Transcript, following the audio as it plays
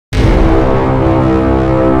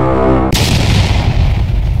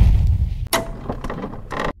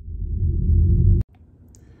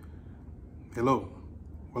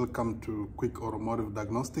welcome to Quick Automotive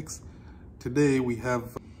Diagnostics. Today we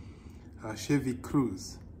have a Chevy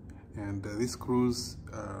Cruze, and this Cruze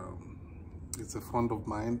is a friend of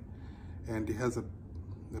mine, and he has a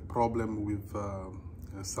problem with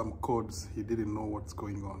some codes. He didn't know what's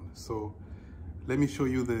going on. So let me show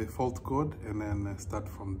you the fault code and then start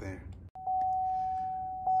from there.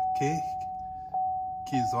 Okay,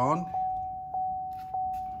 keys on.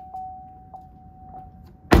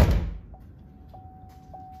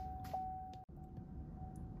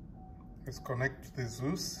 Let's connect the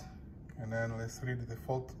Zeus and then let's read the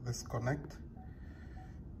fault. Let's connect.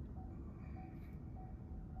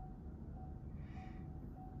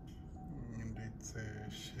 And it's a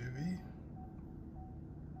Chevy.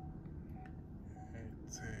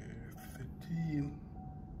 It's a 13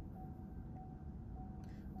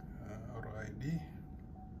 auto ID.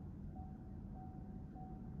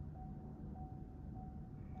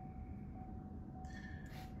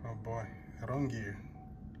 Oh boy, wrong gear.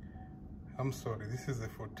 I'm sorry, this is a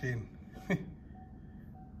 14.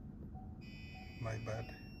 My bad.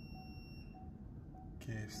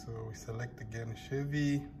 Okay, so we select again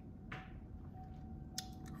Chevy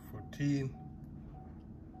 14.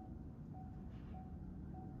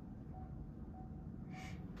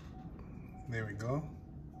 There we go.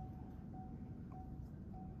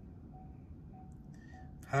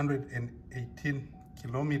 118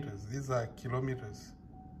 kilometers. These are kilometers.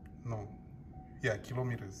 No, yeah,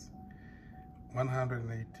 kilometers.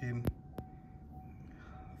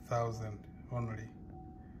 118,000 only.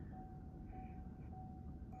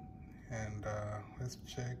 And let's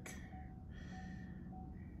check.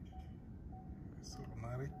 It's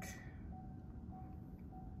automatic.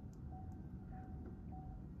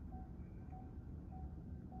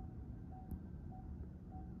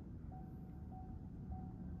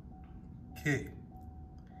 Okay,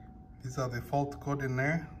 these are the fault code in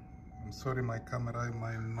there. I'm sorry, my camera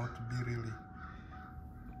might not be really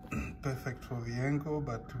perfect for the angle,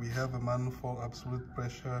 but we have a manifold absolute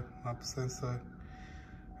pressure knob sensor,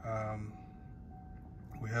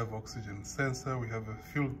 we have oxygen sensor, we have a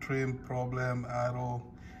fuel trim problem, idle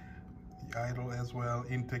as well,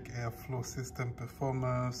 intake airflow system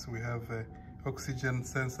performance, we have a oxygen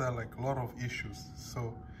sensor, like a lot of issues.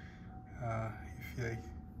 So if I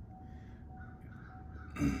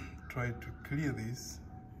try to clear this,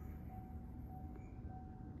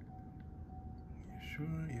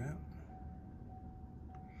 sure, yeah.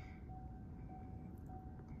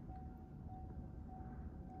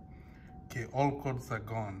 Okay, all codes are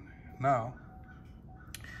gone. Now,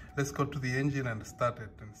 let's go to the engine and start it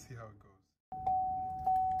and see how it goes.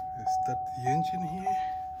 Let's start the engine here.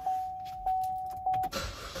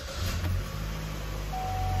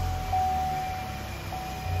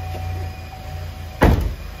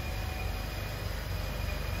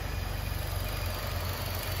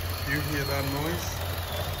 You hear that noise?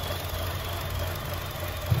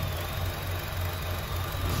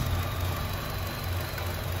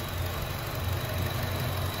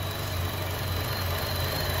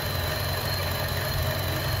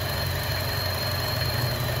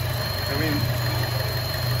 I mean,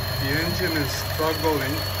 the engine is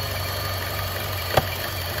struggling,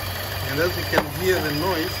 and as you can hear the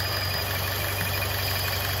noise,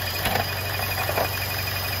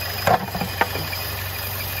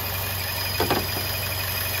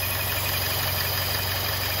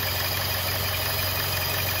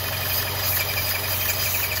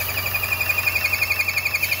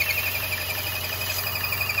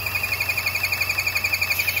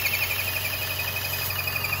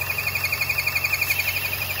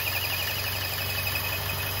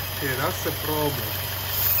 okay, that's the problem.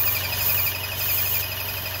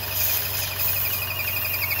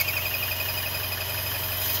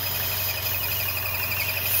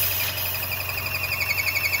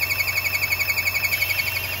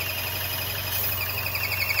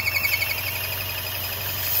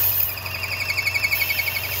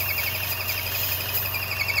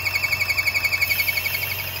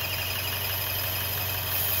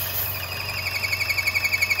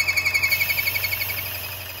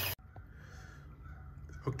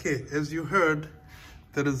 Okay, as you heard,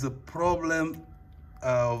 there is a problem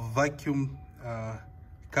of vacuum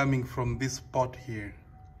coming from this pot here.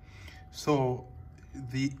 So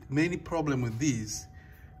the main problem with these,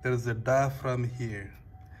 there is a diaphragm here,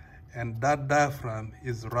 and that diaphragm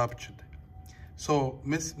is ruptured. So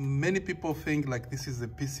many people think like this is a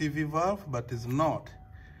PCV valve, but it's not.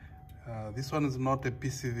 This one is not a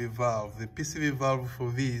PCV valve. The PCV valve for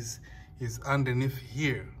these is underneath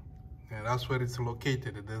here. And that's where it's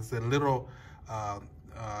located. There's a little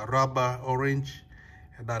rubber orange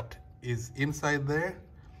that is inside there,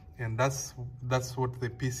 and that's what the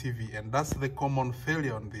PCV, and that's the common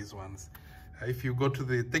failure on these ones. If you go to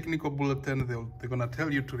the technical bulletin, they're gonna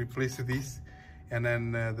tell you to replace this, and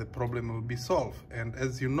then the problem will be solved. And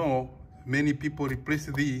as you know, many people replace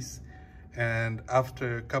these, and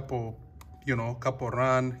after a couple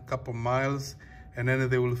miles, and then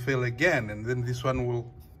they will fail again, and then this one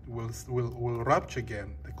will rupture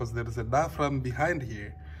again, because there is a diaphragm behind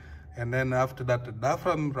here. And then after that, the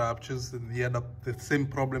diaphragm ruptures, the same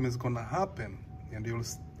problem is gonna happen, and you're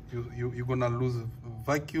gonna lose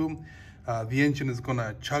vacuum. The engine is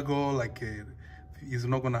gonna chuggle, like it's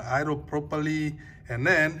not gonna idle properly, and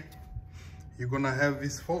then you're gonna have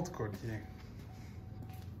this fault code here.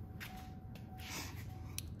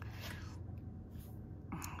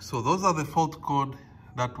 So those are the fault code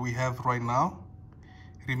that we have right now.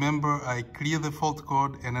 Remember, I clear the fault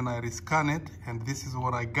code and then I rescan it, and this is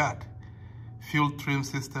what I got. Fuel trim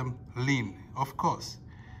system lean, of course.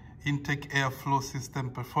 Intake airflow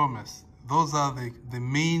system performance. Those are the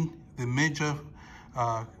major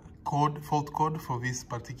fault code for this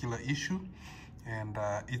particular issue, and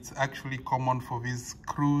it's actually common for this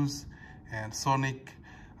Cruze and Sonic,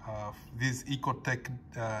 this Ecotech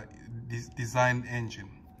design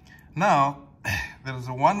engine. Now, there's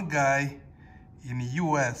one guy in the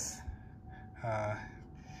US,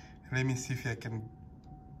 let me see if I can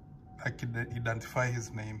identify his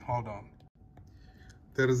name. Hold on.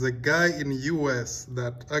 There is a guy in the US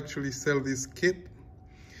that actually sells this kit.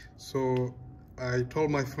 So I told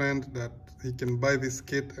my friend that he can buy this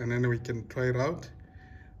kit and then we can try it out.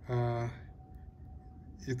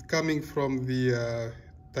 It's coming from the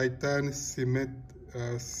Titan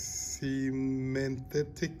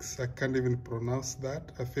Cementetics. I can't even pronounce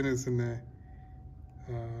that. I think it's in a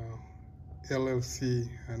LLC.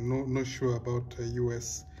 I'm not sure about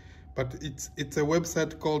US, but it's a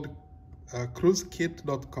website called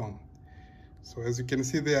cruzekit.com. So as you can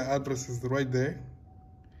see, their address is right there.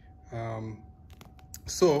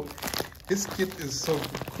 So this kit is so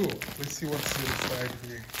cool. Let's see what's inside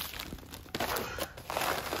here.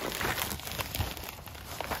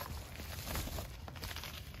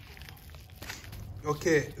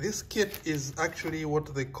 Okay, this kit is actually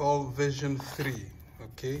what they call version 3.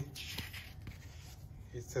 Okay,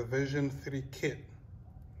 it's a version 3 kit,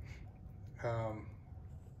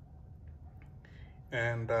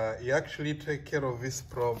 and you actually take care of this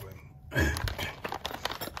problem.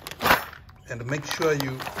 And make sure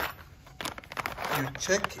you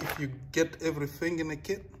check if you get everything in the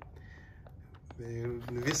kit. In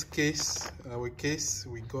this case, our case,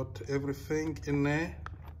 we got everything in there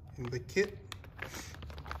in the kit.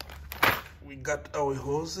 We got our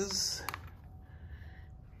hoses.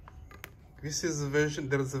 This is the version,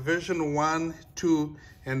 there is a version 1, 2,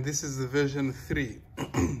 and this is the version 3.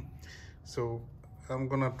 So I'm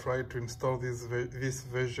gonna try to install this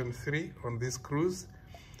version 3 on this Cruze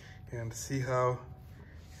and see how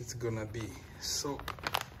it's gonna be. So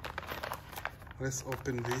let's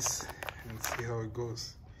open this and see how it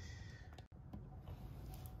goes.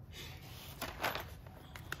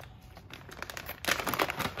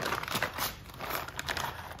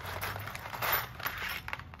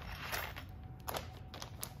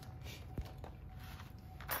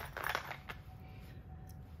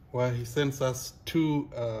 Well, he sends us 2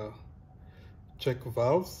 check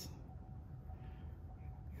valves,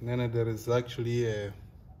 and then there is actually a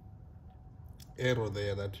arrow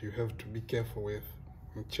there that you have to be careful with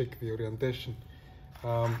and check the orientation.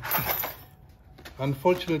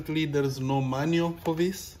 Unfortunately, there is no manual for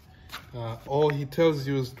this. All he tells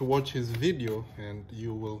you is to watch his video, and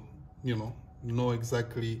you will, know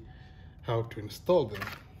exactly how to install them.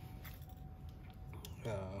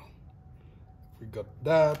 We got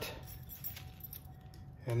that,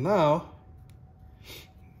 and now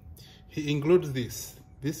he includes this.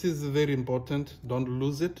 This is very important. Don't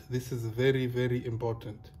lose it. This is very, very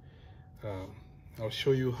important. I'll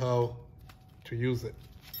show you how to use it.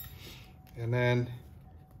 And then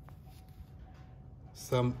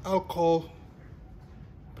some alcohol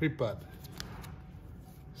pre-pad.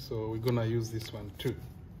 So we're gonna use this one too.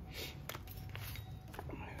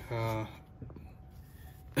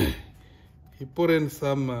 He put in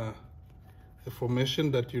some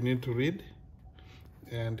information that you need to read,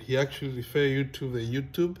 and he actually refer you to the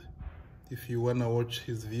YouTube if you want to watch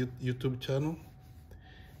his YouTube channel.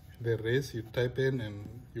 There is, you type in and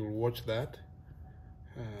you'll watch that.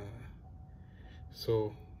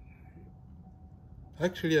 So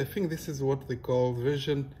actually, I think this is what they call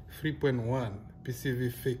version 3.1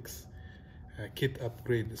 PCV fix kit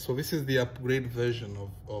upgrade. So this is the upgrade version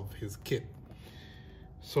of his kit.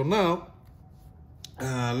 So now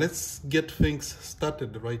let's get things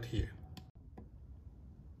started right here.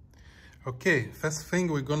 Okay, first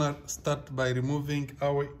thing, we're gonna start by removing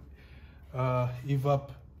our evap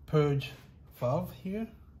purge valve here.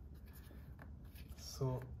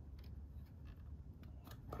 So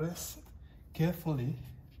press carefully,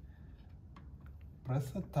 press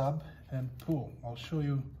the tab and pull. I'll show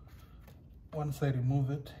you once I remove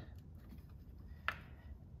it.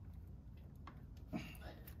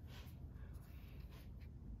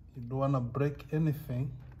 You don't want to break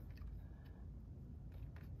anything.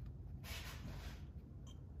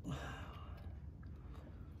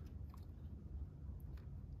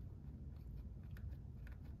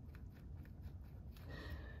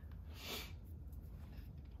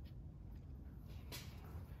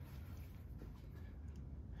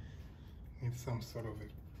 Need some sort of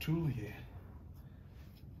a tool here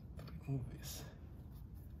to remove this.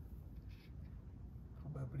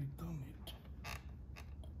 Probably don't need.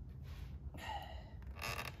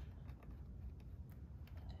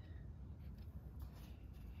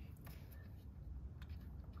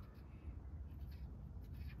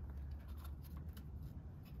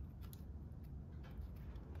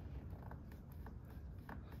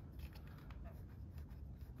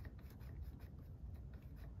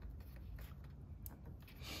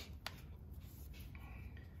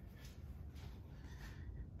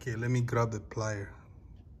 Okay, let me grab the plier.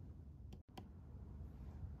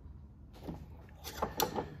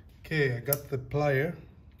 Okay, I got the plier.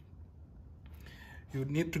 You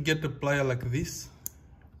need to get the plier like this,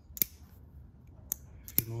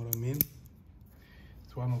 if you know what I mean.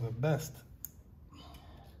 It's one of the best.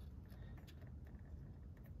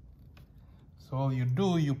 So all you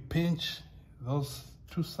do, you pinch those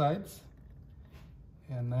two sides,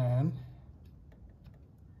 and then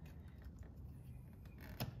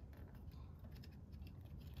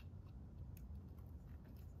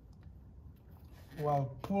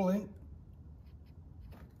while pulling,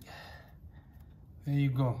 there you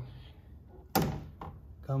go,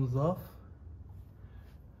 comes off,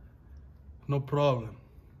 no problem.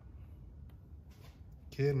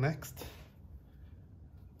 Okay, next,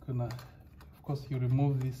 of course you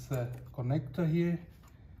remove this connector here,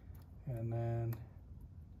 and then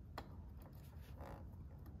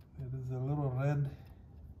there is a little red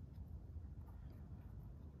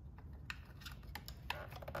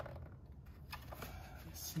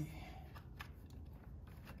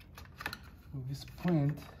with this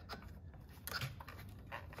point.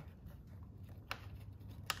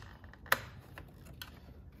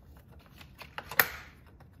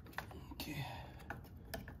 Okay,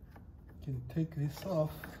 you can take this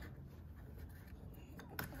off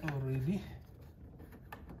already,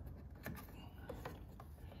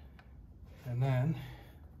 and then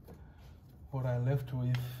what I left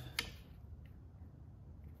with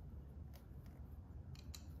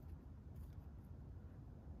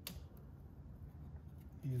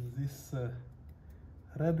is this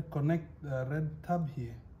red tab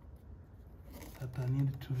here that I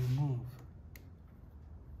need to remove.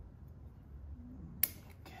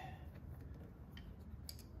 Okay.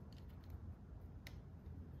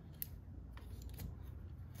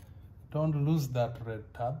 Don't lose that red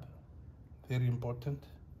tab, very important.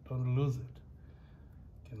 Don't lose it.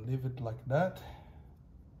 You can leave it like that.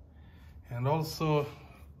 And also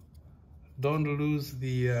don't lose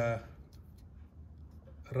the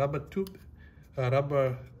rubber tube,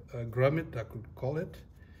 rubber grommet, I could call it.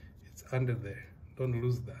 It's under there. Don't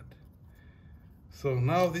lose that. So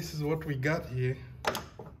now this is what we got here,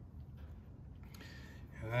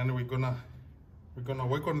 and then we're gonna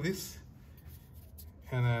work on this,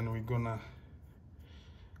 and then we're gonna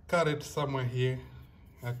cut it somewhere here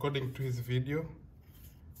according to his video,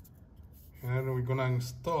 and then we're gonna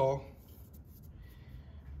install.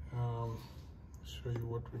 Show you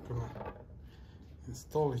what we're gonna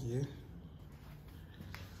install here.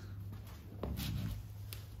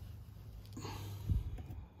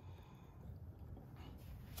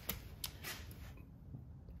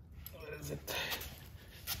 Where is it?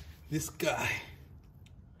 This guy.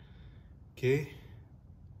 Okay.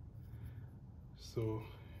 So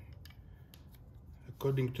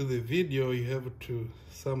according to the video, you have to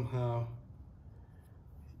somehow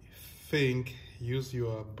use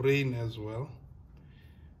your brain as well.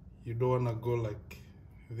 You don't want to go like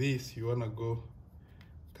this, you want to go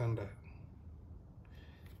kind of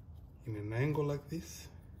in an angle like this.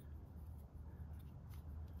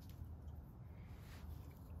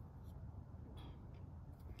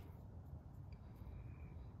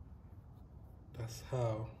 That's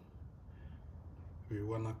how we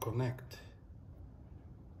want to connect.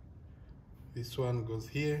 This one goes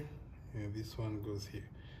here, and this one goes here.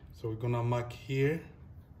 So we're gonna mark here.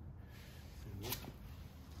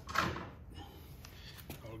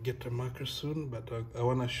 I'll get a marker soon, but I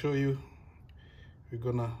want to show you. We're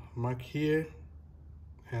gonna mark here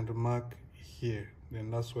and mark here,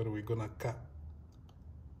 then that's where we're gonna cut,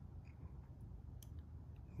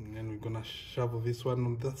 and then we're gonna shove this one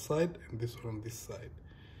on that side and this one on this side.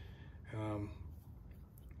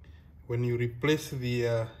 When you replace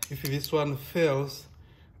the if this one fails,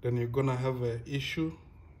 then you're gonna have an issue,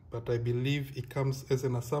 but I believe it comes as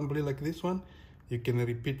an assembly like this one. You can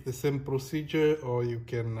repeat the same procedure, or you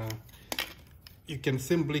can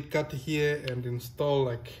simply cut here and install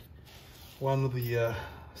like one of the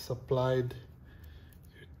supplied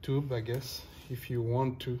tube, I guess, if you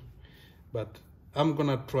want to. But I'm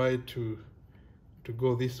gonna try to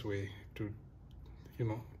go this way, to, you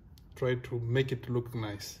know, try to make it look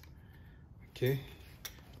nice. Okay,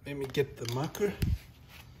 let me get the marker.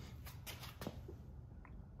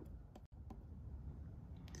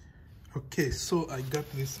 Okay, so I got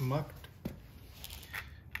this marked,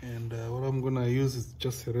 and what I'm gonna use is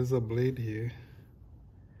just a razor blade here.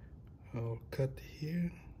 I'll cut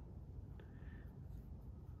here.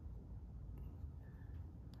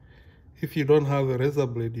 If you don't have a razor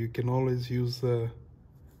blade, you can always use a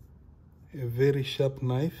very sharp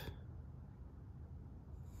knife,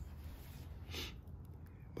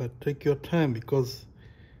 but take your time, because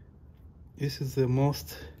this is the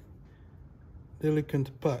most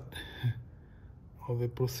delicate part of the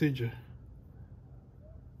procedure.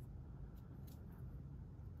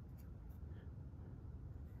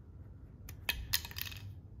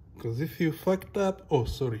 Because if you fucked up, oh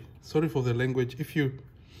sorry for the language, if you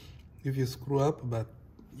screw up, but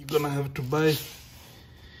you're gonna have to buy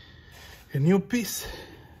a new piece,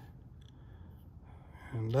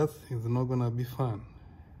 and that is not gonna be fun.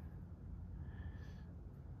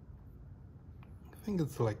 I think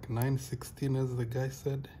it's like 9/16 as the guy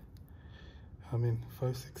said. I mean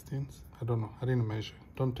 5/16. I don't know, I didn't measure,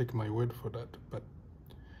 don't take my word for that, but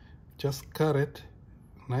just cut it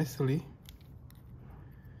nicely.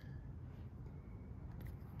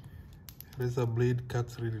 Razor blade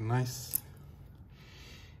cuts really nice.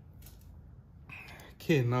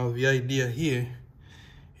 Okay, now the idea here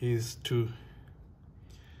is to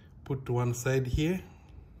put one side here.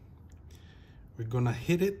 We're gonna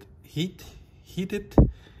heat it,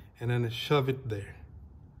 and then shove it there.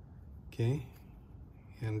 Okay,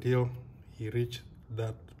 until you reach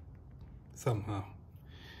that somehow.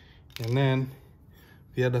 And then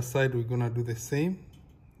the other side, we're gonna do the same.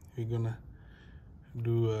 We're gonna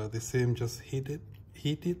do the same, just heat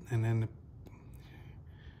it, and then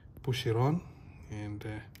push it on. And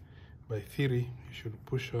by theory, you should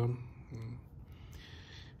push on.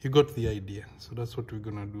 You got the idea. So that's what we're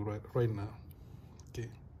gonna do right now. Okay.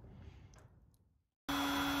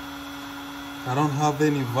 I don't have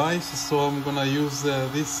any vise, so I'm gonna use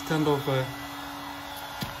this kind of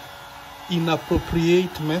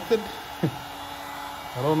inappropriate method.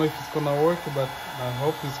 I don't know if it's gonna work, but I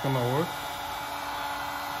hope it's gonna work.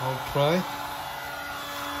 I'll try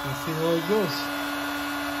and see how it goes.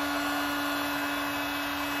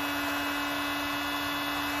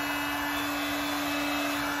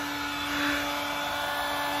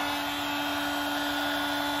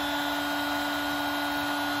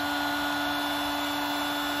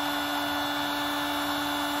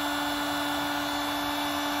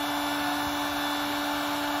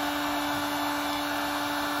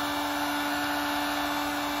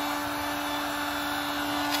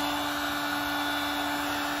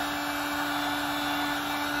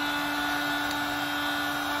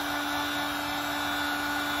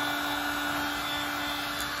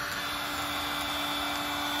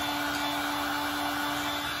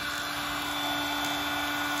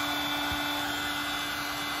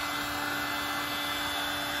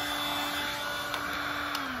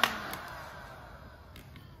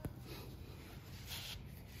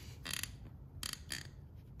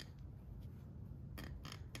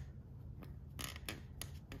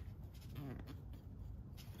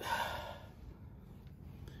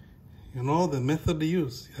 You know, the method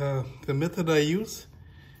I use,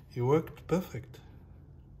 it worked perfect.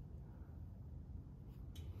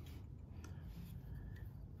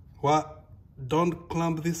 Well, don't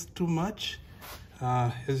clamp this too much.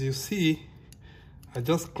 As you see, I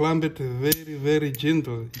just clamp it very, very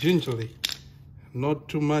gingerly. Not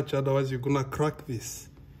too much, otherwise you're gonna crack this.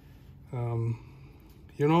 You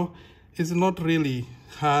know, it's not really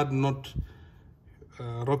hard, not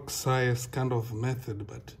rock science kind of method,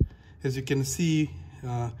 but as you can see,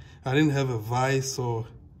 I didn't have a vise or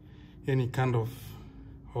any kind of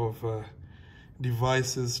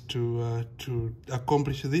devices to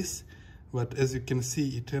accomplish this, but as you can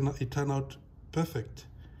see, it turned out perfect,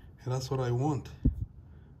 and that's what I want.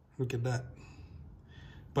 Look at that.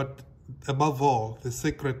 But above all, the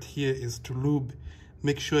secret here is to lube.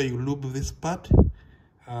 Make sure you lube this part.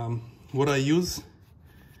 What I use,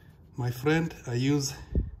 my friend, I use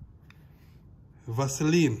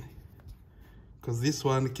Vaseline, because this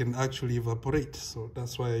one can actually evaporate, so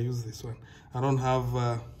that's why I use this one. I don't have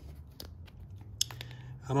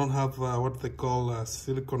what they call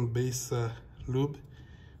silicone base lube.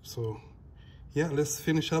 So yeah, let's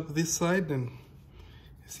finish up this side and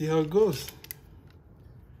see how it goes.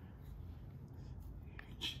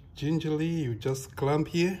 Gingerly, you just clamp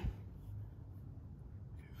here.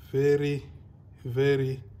 Very,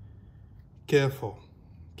 very careful,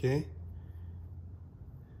 okay?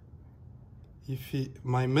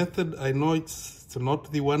 My method, I know it's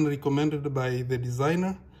not the one recommended by the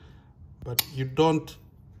designer, but you don't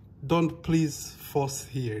please force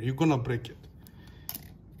here. You're gonna break it.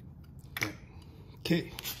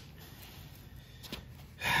 Okay.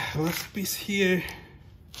 Last piece here.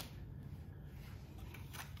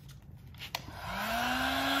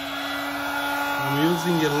 I'm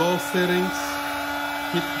using a low settings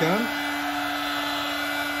heat gun.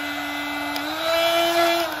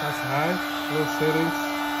 That's high, low settings.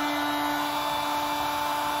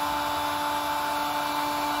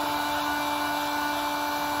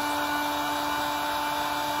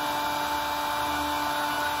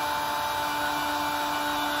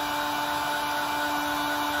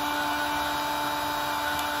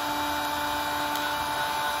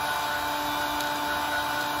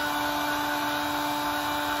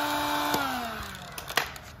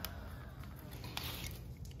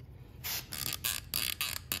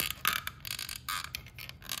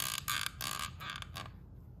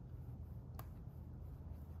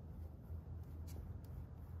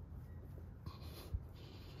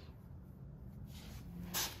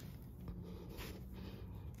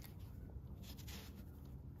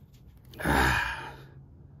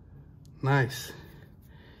 Nice.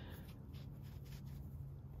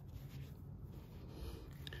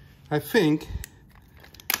 I think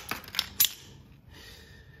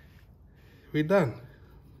we're done.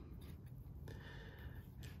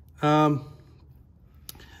 The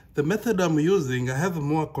method I'm using, I have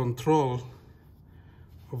more control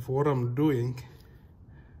of what I'm doing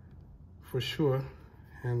for sure,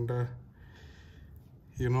 and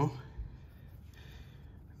you know,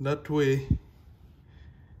 that way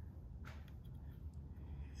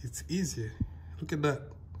it's easier. Look at that.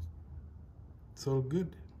 It's all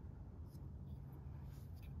good.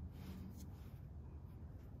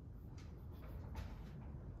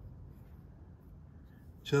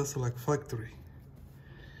 Just like factory.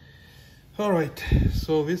 All right,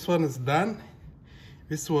 so this one is done.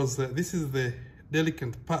 This is the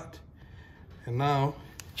delicate part, and now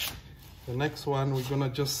the next one, we're gonna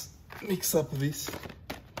just mix up this.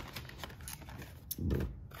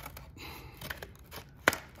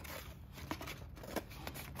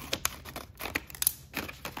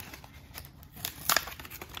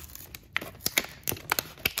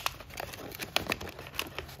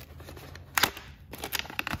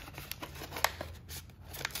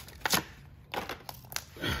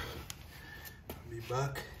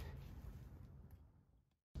 Back.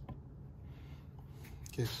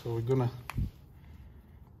 Okay, so we're gonna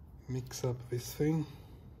mix up this thing.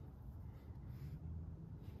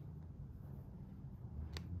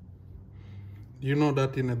 You know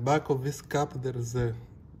that in the back of this cup there is a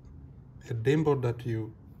dimple that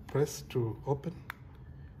you press to open.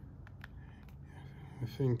 I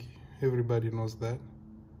think everybody knows that.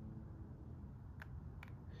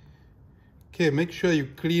 Okay, make sure you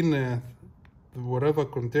clean whatever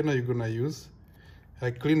container you're gonna use.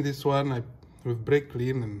 I clean this one with brake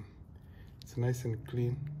clean, and it's nice and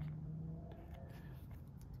clean.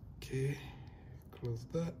 Okay, close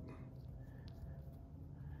that.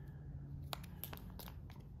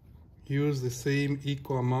 Use the same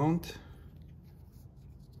equal amount.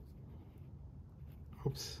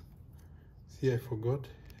 Oops, see, I forgot.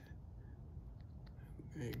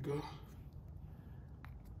 There you go.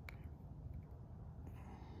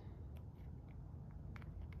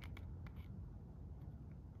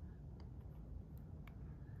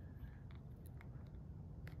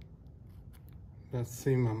 That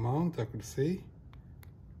same amount, I could say.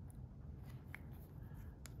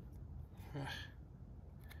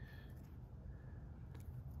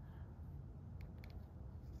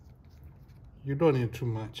 You don't need too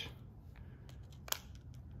much.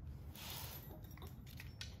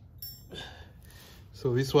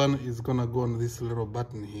 So this one is gonna go on this little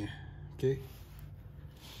button here, okay?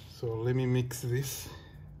 So let me mix this.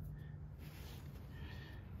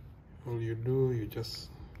 All you do, you just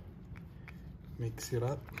mix it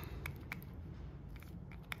up.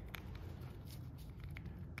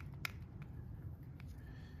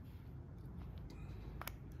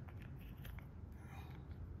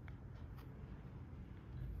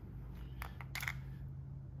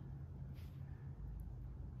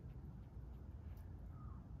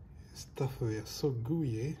 Stuff, they are so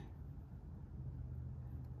gooey, eh?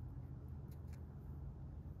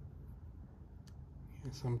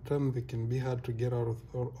 Sometimes they can be hard to get out of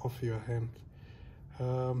off your hand.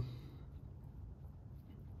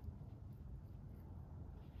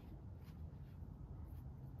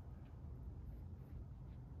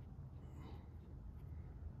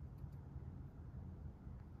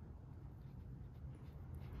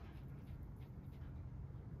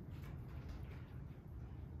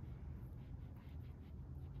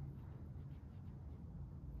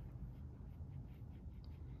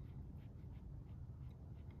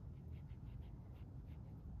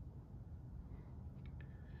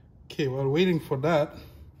 Okay, while waiting for that,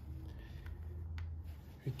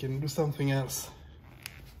 we can do something else.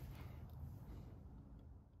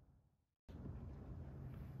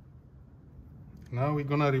 Now we're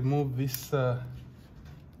gonna remove this the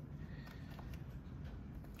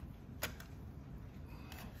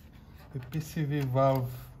PCV valve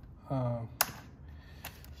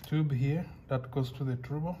tube here that goes to the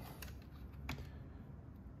turbo.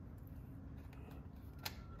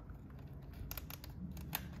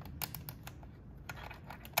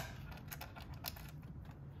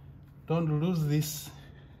 Don't lose this.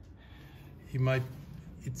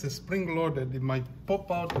 It's a spring loaded, it might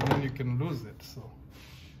pop out and then you can lose it. So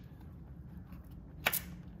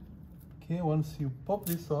okay, once you pop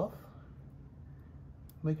this off,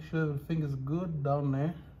 make sure everything is good down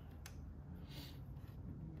there.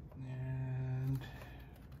 And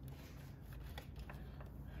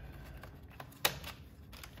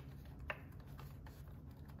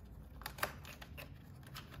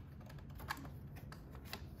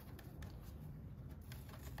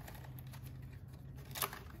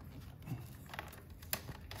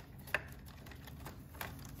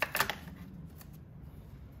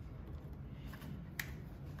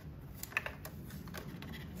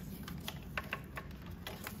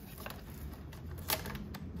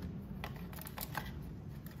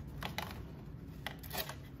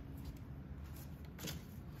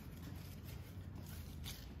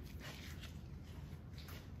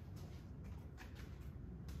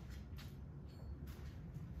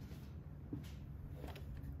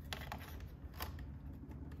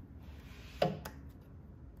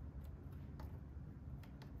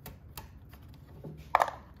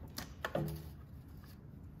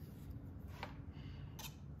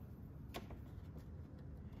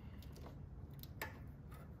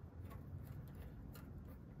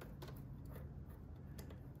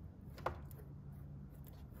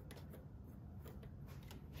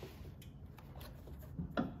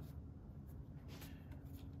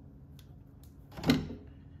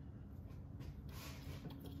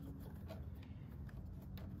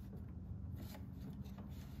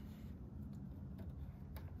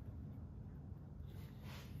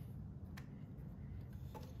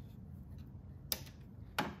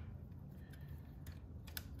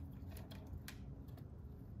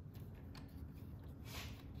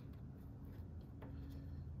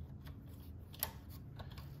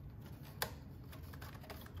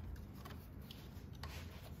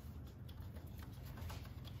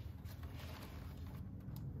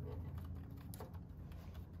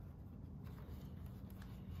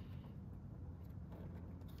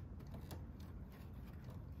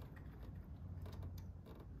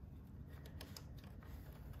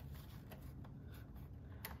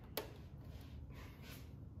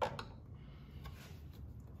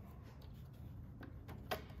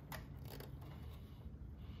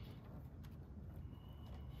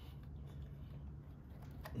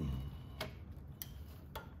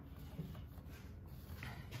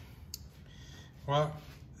well,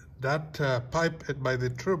 that pipe by the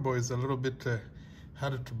turbo is a little bit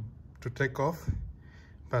harder to take off,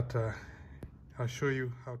 but I'll show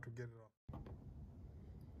you how to get it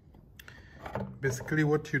off. Basically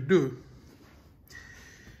what you do,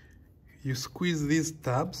 you squeeze these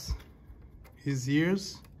tabs, these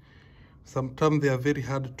ears. Sometimes they are very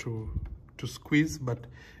hard to squeeze, but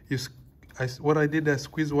what I did, I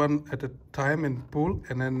squeeze one at a time and pull,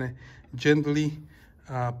 and then gently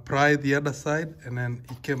pry the other side, and then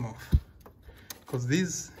it came off. Because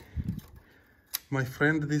this, my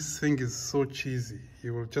friend, this thing is so cheesy,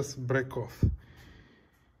 it will just break off.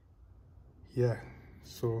 Yeah,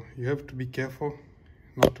 so you have to be careful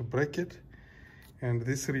not to break it. And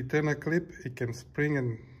this retainer clip, it can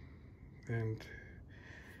spring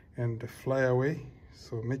and fly away,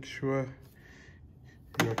 so make sure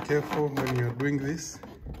you are careful when you're doing this.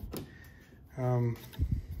 The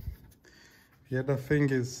other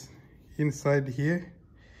thing is inside here,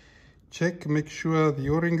 make sure the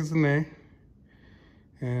o-ring is in there,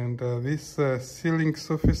 and this sealing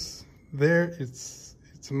surface there, it's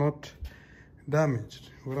not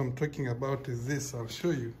damaged. What I'm talking about is this. I'll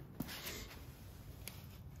show you.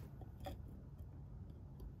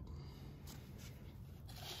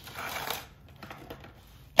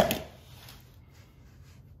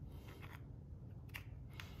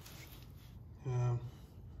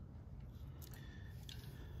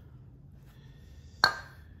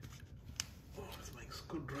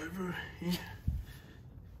 Screwdriver here.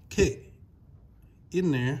 Okay,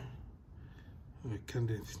 in there, I can't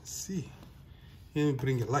even see. Let me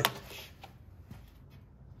bring a light.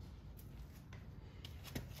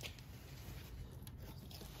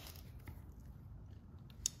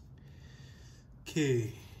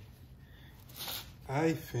 Okay,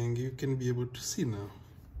 I think you can be able to see now.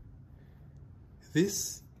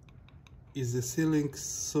 This is the sealing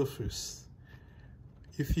surface.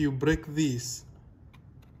 If you break this,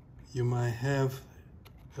 you might have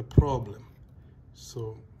a problem.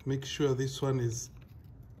 So make sure this one it's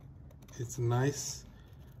nice,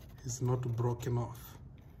 it's not broken off.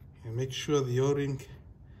 And make sure the o-ring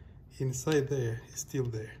inside there is still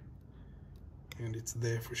there. And it's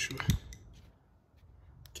there for sure.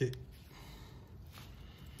 Okay.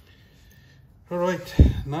 All right,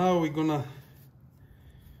 now we're gonna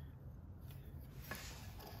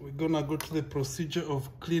go to the procedure of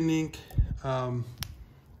cleaning.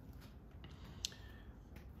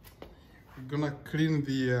 We're gonna clean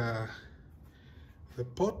the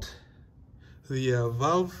pot, the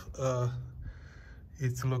valve.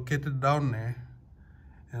 It's located down there,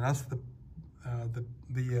 and that's the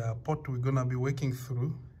pot we're gonna be working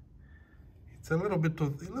through. It's a little bit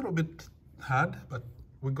hard, but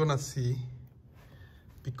we're gonna see,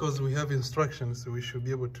 because we have instructions, so we should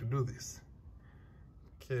be able to do this.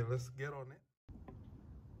 Okay, let's get on it.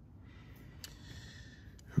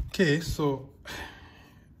 Okay, so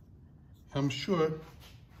I'm sure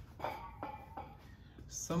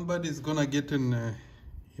somebody's gonna get in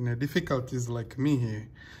difficulties like me here,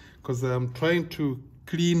 because I'm trying to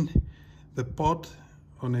clean the pot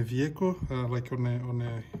on a vehicle, like on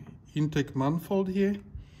a intake manifold here.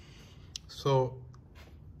 So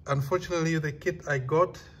unfortunately, the kit I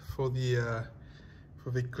got for the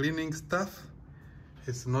cleaning stuff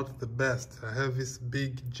is not the best. I have this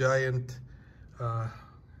big giant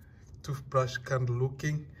toothbrush kind of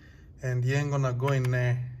looking, and you ain't gonna go in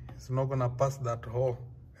there. It's not gonna pass that hole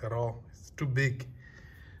at all. It's too big.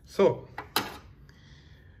 So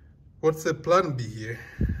what's the plan B here?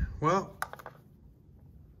 Well,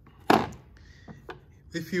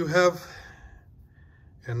 if you have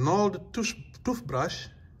an old toothbrush,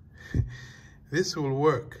 this will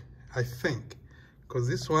work, I think, because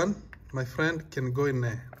this one, my friend, can go in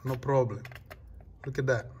there, no problem. Look at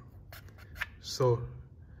that. So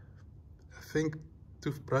I think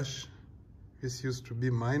toothbrush, this used to be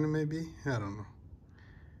mine, maybe, I don't know.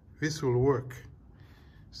 This will work.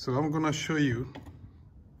 So I'm gonna show you.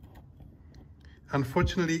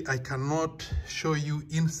 Unfortunately, I cannot show you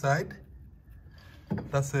inside.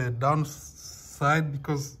 That's a downside,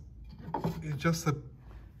 because it's just a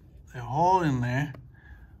hole in there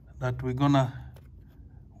that we're gonna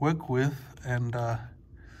work with, and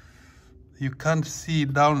you can't see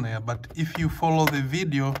down there. But if you follow the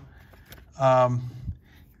video,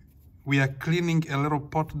 we are cleaning a little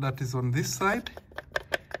pot that is on this side,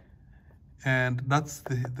 and that's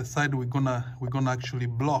the side we're gonna actually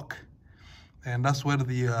block, and that's where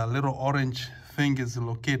the little orange thing is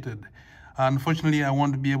located. Unfortunately, I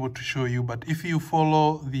won't be able to show you, but if you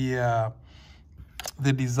follow the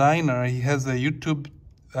designer, he has a YouTube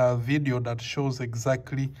video that shows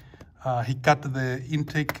exactly. He cut the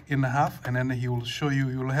intake in half, and then he will show you.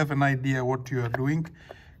 You will have an idea what you are doing,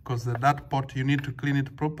 because that pot, you need to clean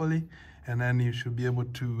it properly, and then you should be able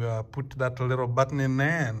to put that little button in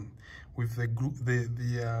there, and with the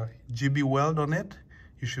GB weld on it,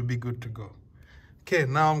 you should be good to go. Okay,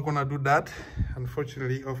 now I'm gonna do that,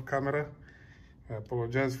 unfortunately off camera. I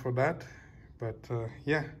apologize for that, but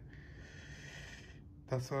yeah,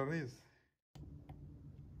 that's what it is.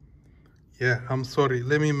 Yeah, I'm sorry,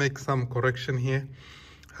 let me make some correction here.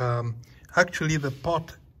 Actually, the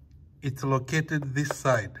pot, it's located this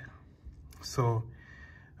side. So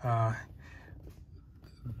that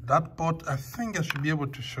pot, I think I should be able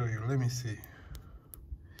to show you. Let me see.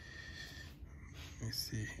 Let me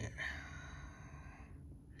see here.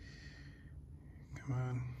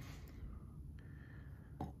 Come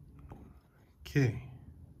on. Okay.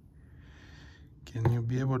 Can you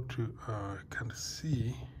be able to kind of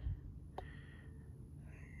see?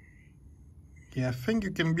 Yeah, I think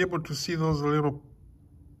you can be able to see those little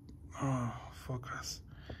focus.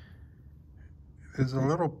 There's a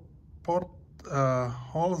little pot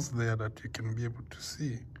holes there that you can be able to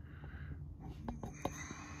see.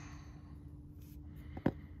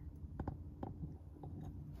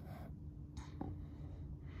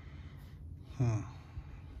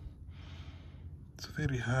 It's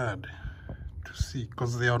very hard to see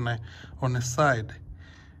because they're on a side.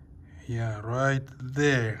 Yeah, right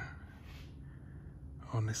there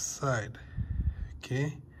on the side.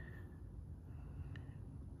 Okay,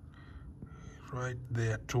 right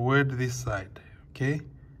there toward this side. Okay,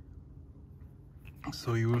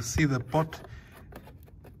 so you will see the pot,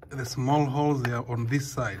 the small holes there on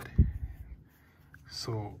this side.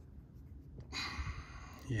 So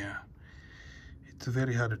yeah, it's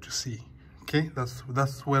very hard to see. Okay,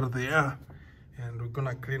 that's where they are, and we're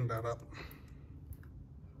gonna clean that up.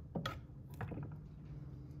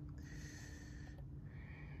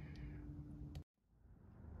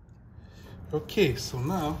 Okay, so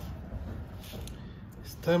now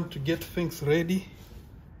it's time to get things ready.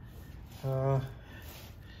 I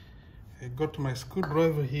got my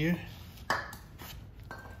screwdriver here.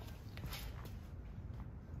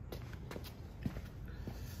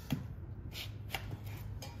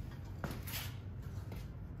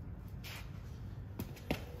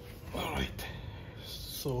 Alright,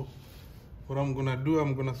 so what I'm gonna do,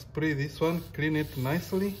 I'm gonna spray this one, clean it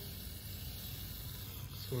nicely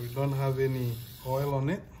so we don't have any oil on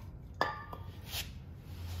it.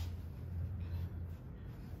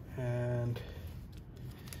 And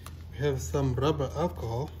we have some rubber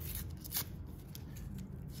alcohol,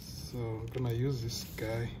 so I'm gonna use this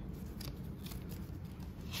guy.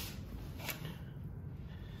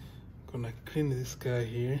 Gonna clean this guy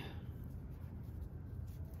here.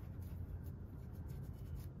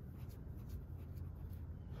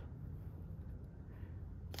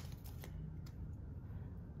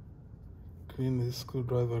 Clean this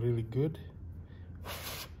screwdriver really good.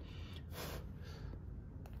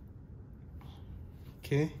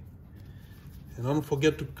 Okay, and don't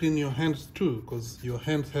forget to clean your hands too, because your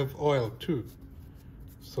hands have oil too.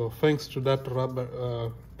 So thanks to that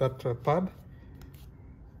rubber, pad,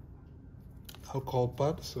 alcohol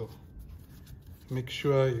pad. So make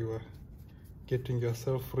sure you are getting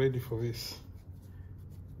yourself ready for this.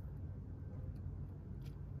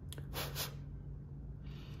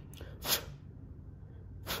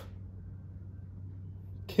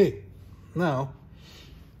 Okay, now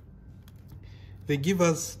they give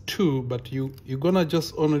us two, but you're gonna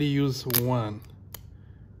just only use one.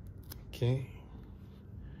 Okay,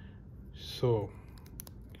 so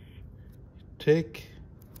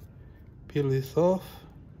peel this off,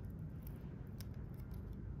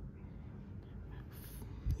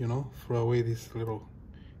 throw away this little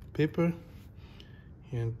paper,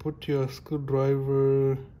 and put your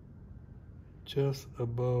screwdriver just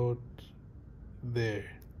about there.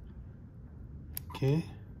 Okay,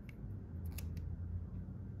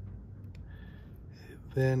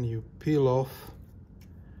 then you peel off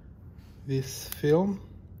this film.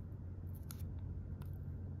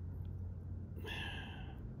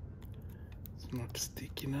 It's not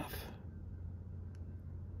sticky enough.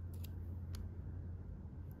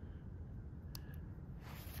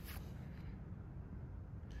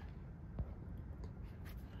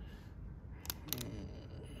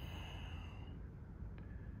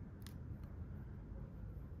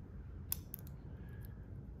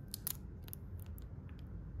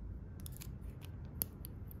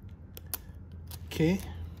 Okay,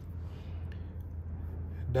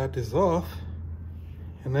 that is off,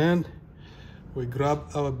 and then we grab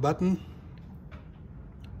our button,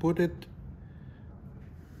 put it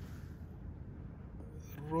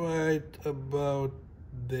right about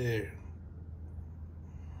there.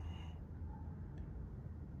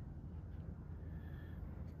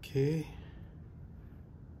 Okay.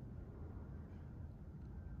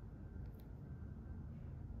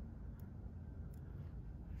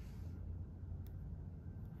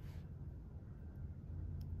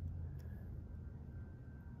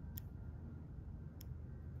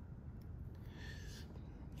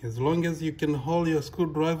 As long as you can hold your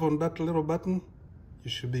screwdriver on that little button, you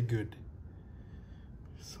should be good.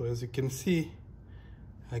 So as you can see,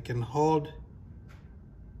 I can hold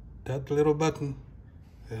that little button,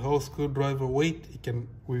 the whole screwdriver weight, it can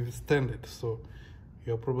withstand it, so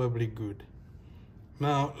you're probably good.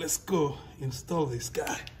 Now let's go install this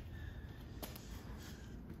guy.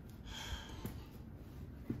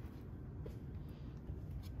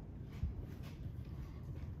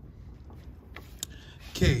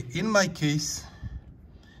 Okay, in my case,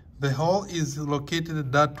 the hole is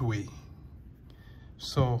located that way.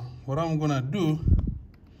 So what I'm gonna do,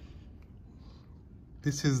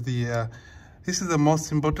 this is the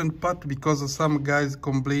most important part, because some guys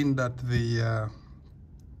complain that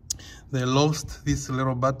they lost this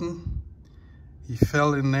little button. He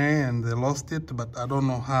fell in there and they lost it, but I don't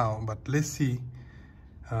know how. But let's see.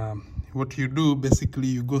 What you do, basically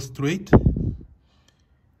you go straight.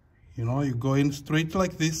 You know, you go in straight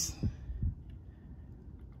like this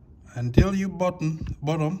until you bottom.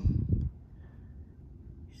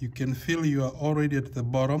 You can feel you are already at the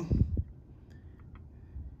bottom,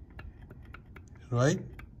 right?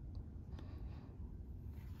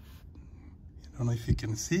 I don't know if you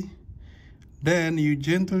can see. Then you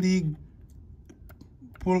gently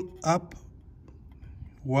pull up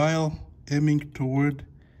while aiming toward.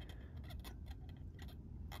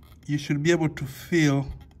 You should be able to feel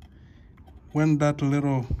when that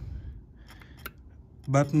little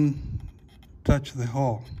button touch the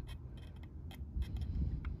hole.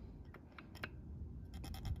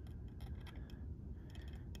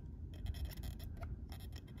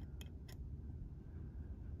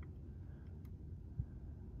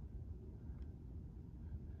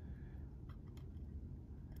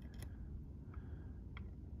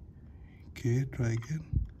 Okay, try again.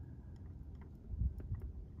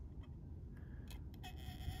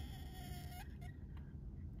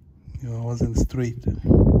 I wasn't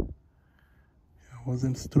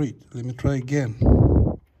straight. Let me try again.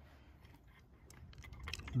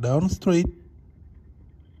 Down straight.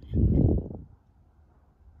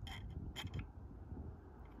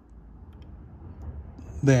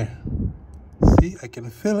 There. See, I can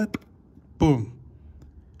feel it. Boom.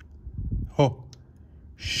 Oh,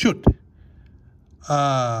 shoot.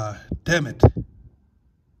 Damn it.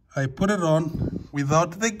 I put it on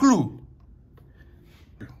without the glue.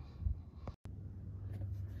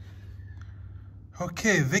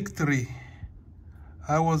 Okay, victory.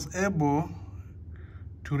 I was able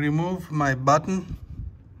to remove my button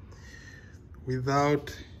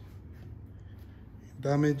without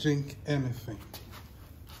damaging anything.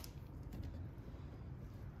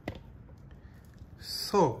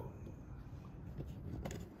 So,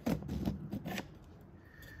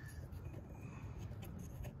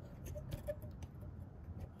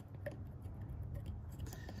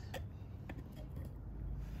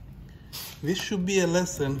 this should be a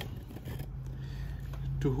lesson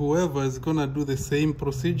to whoever is gonna do the same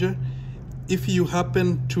procedure. If you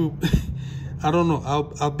happen to, I don't know,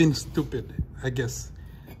 I've been stupid, I guess.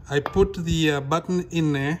 I put the button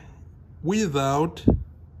in there without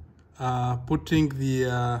putting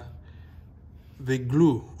the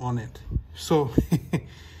glue on it. So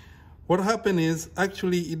what happened is,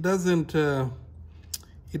 actually it doesn't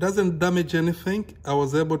damage anything. I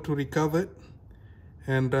was able to recover it.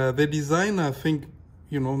 And the design, I think,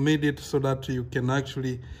 you know, made it so that you can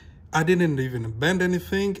actually, I didn't even bend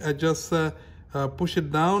anything. I just push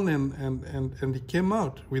it down and it came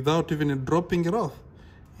out without even dropping it off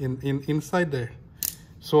inside there.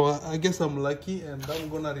 So I guess I'm lucky, and I'm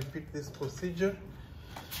gonna repeat this procedure.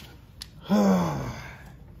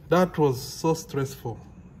 That was so stressful.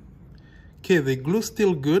 Okay, the glue's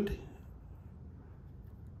still good.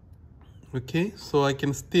 Okay, so I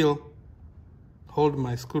can still hold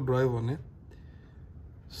my screwdriver on it.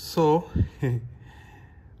 So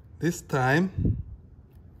this time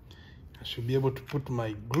I should be able to put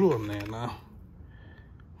my glue on there now.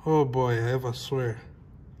 Oh boy, I ever swear.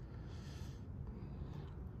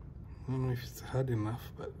 I don't know if it's hard enough,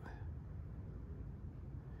 but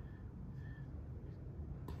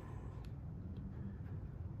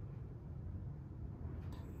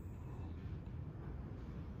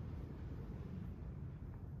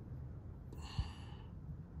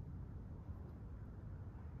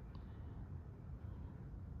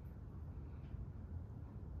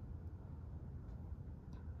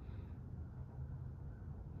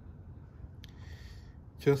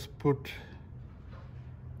just put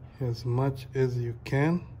as much as you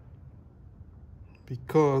can,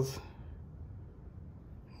 because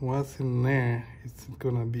what's in there, it's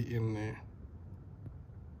gonna be in there.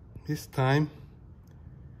 This time,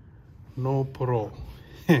 no parole.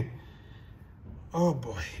 Oh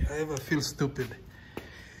boy, I ever feel stupid.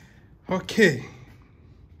 Okay,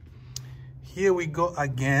 here we go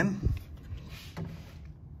again.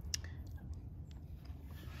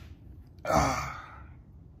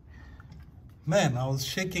 Man, I was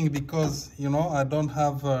shaking because, you know, I don't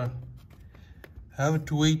have, I have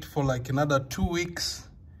to wait for like another 2 weeks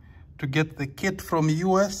to get the kit from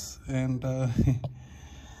US, and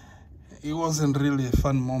it wasn't really a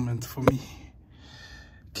fun moment for me.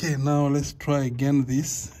 Okay, now let's try again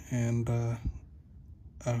this, and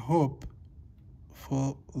I hope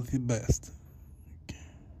for the best. Okay,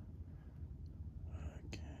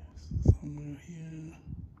 somewhere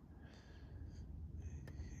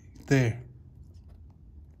here.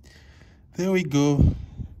 There we go.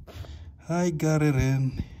 I got it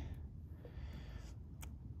in.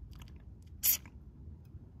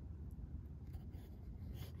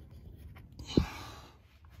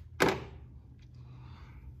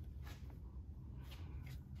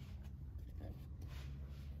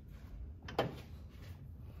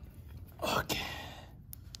 Okay.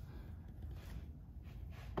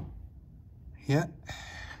 Yeah.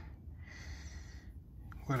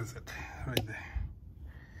 Where is it? Right there.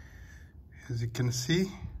 As you can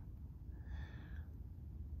see,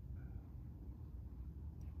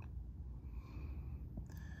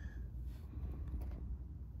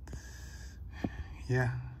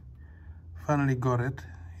 yeah, finally got it.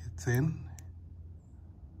 It's in,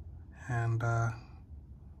 and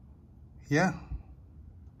yeah,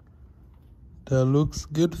 that looks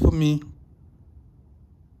good for me.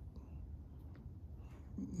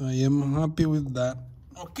 I am happy with that.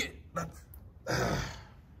 Okay, that's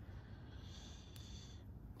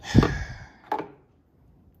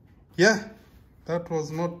yeah, that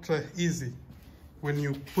was not easy when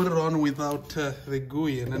you put it on without the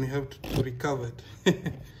GUI, and then you have to recover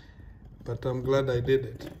it. But I'm glad I did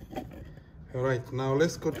it. All right, now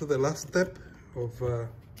let's go to the last step of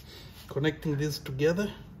connecting these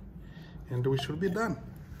together, and we should be done.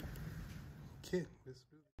 Okay, let's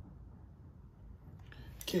do it.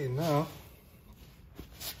 Okay, now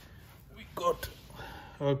we got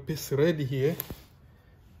our piece ready here.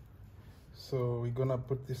 So we're gonna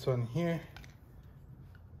put this one here.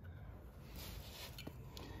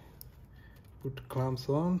 Put clamps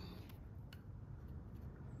on.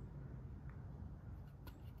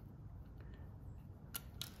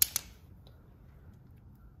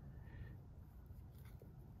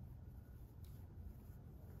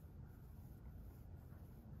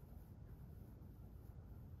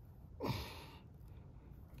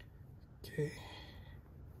 Okay.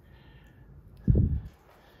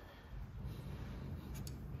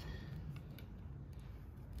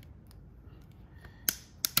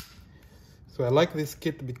 So I like this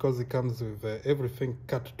kit because it comes with everything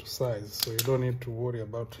cut to size, so you don't need to worry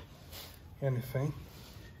about anything.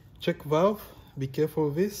 Check valve, be careful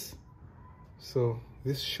of this. So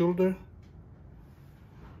this shoulder,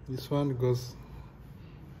 this one goes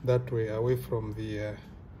that way, away from the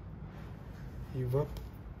evap.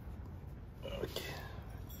 Okay.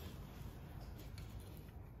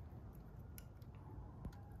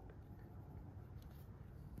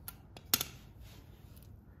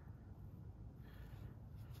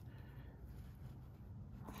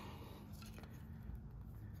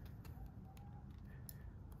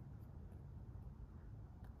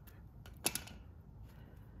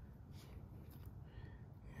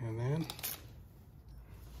 And then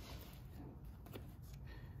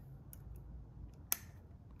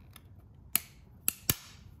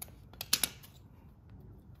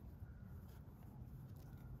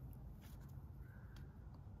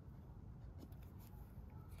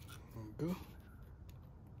there we go.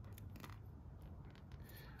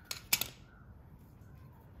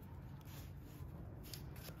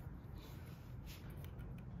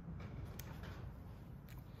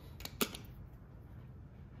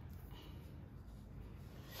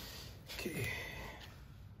 Okay.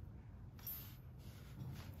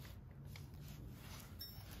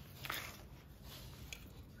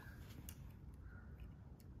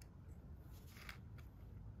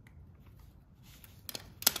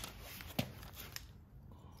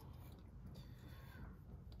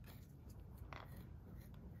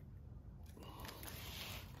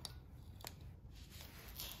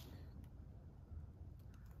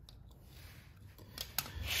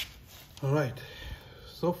 All right,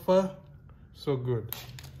 so far so good.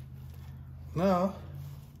 Now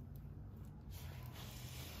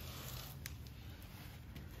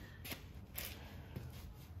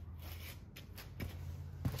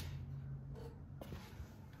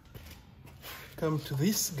come to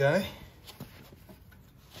this guy.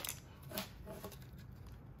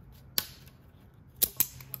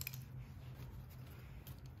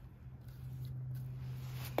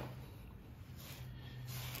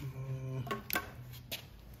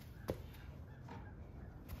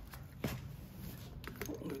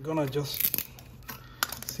 We're gonna just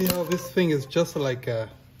See how this thing is just like a,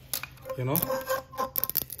 you know,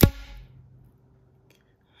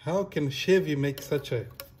 how can Chevy make such a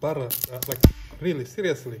barrel, like really,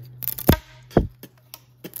 seriously?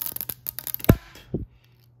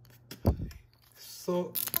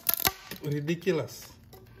 So ridiculous,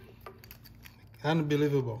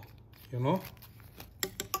 unbelievable, you know?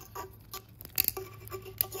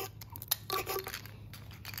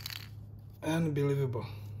 Unbelievable.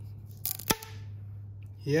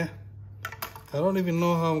 Yeah, I don't even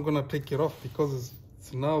know how I'm gonna take it off because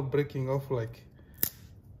it's now breaking off like,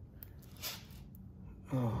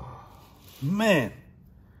 oh man,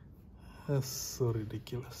 that's so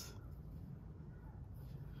ridiculous.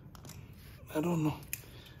 I don't know.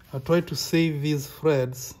 I try to save these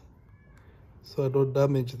threads so I don't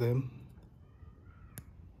damage them.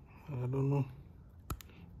 I don't know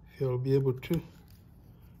if I'll be able to.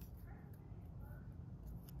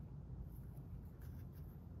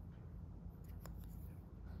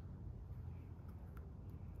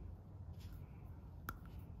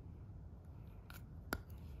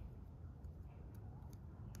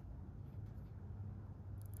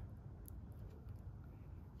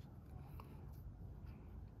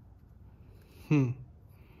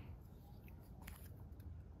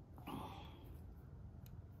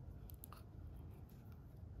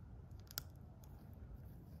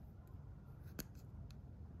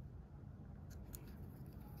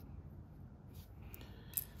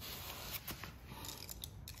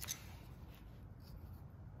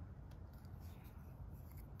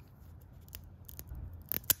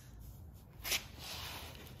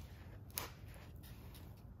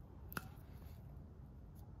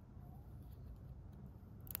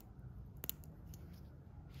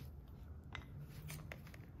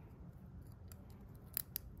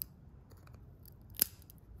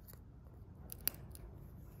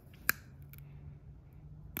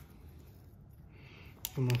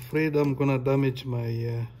 I'm afraid I'm gonna damage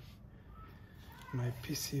my my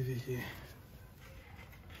PCV here.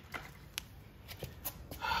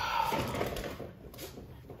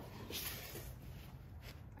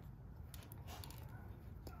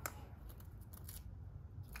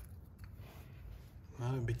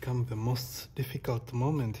 Now it becomes the most difficult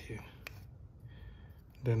moment here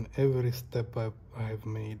than every step I've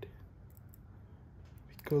made,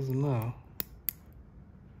 because now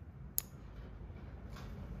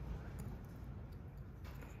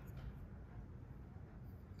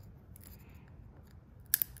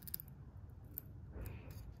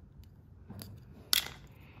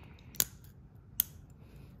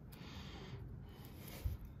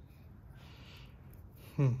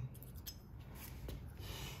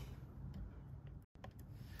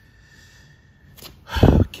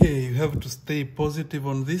okay, you have to stay positive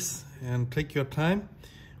on this and take your time.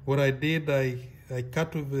 What I did, I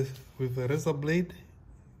cut with a razor blade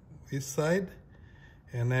this side,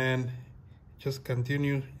 and then just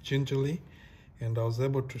continue gingerly, and I was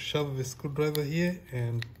able to shove the screwdriver here,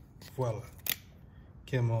 and voila,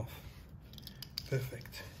 came off.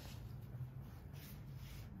 Perfect.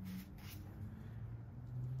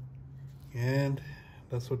 And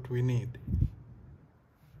that's what we need.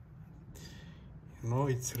 You know,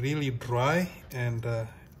 it's really dry, and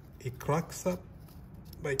it cracks up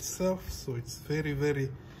by itself, so it's very,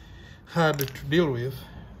 very hard to deal with.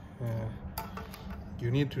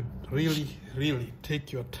 You need to really, really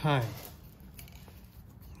take your time.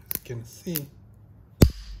 As you can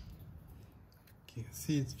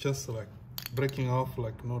see, it's just like breaking off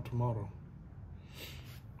like no tomorrow.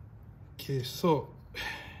 Okay, so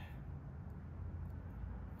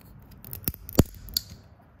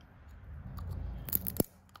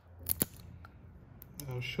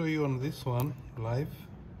I'll show you on this one live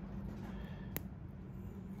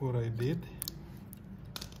what I did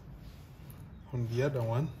on the other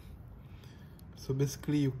one. So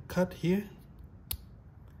basically you cut here,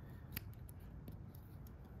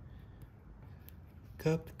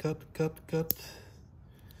 cut.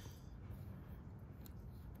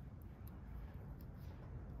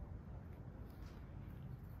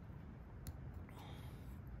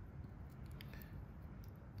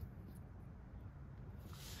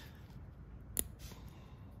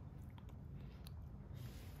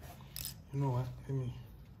 You know what, let me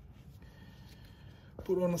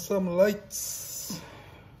put on some lights.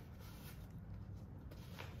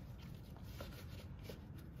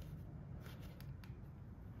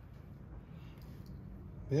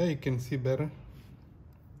 There you can see better.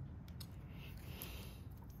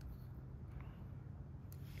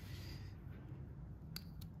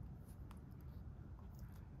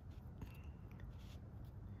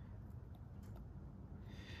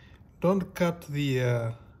 Don't cut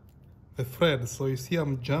the the threads. So you see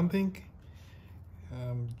I'm jumping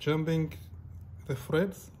the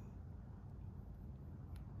threads.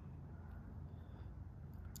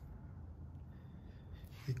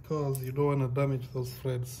 Because you don't want to damage those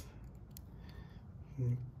threads.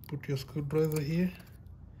 Put your screwdriver here.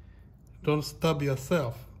 Don't stab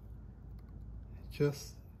yourself.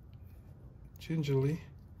 Just gingerly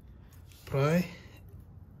pry.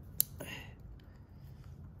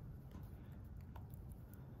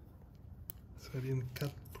 So I didn't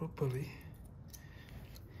cut properly.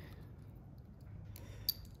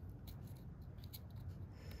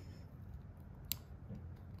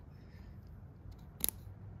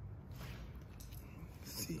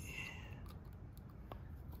 See.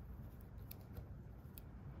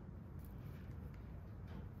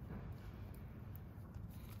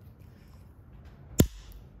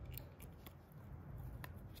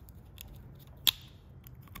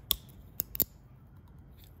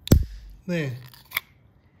 There,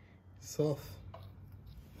 it's off.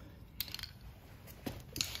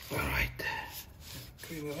 All right,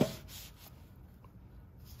 clean it up.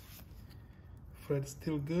 Thread's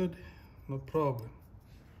still good, no problem.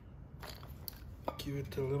 Give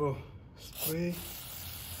it a little spray.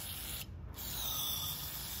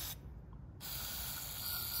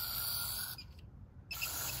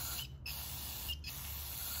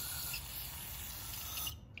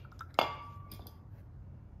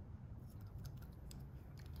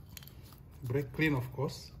 Brake clean, of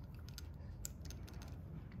course.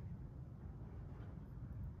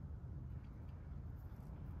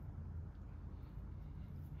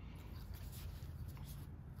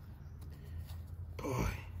 Boy,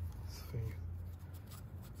 this thing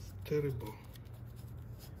is terrible.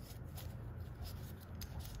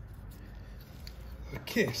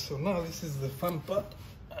 Okay, so now this is the fun part.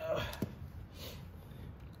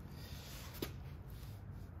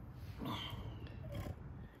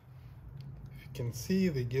 Can see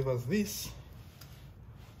they give us this,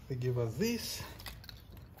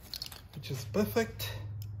 which is perfect.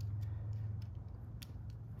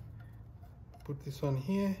 Put this one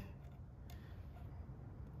here,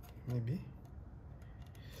 maybe.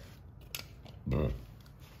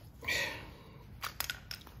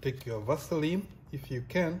 Take your Vaseline if you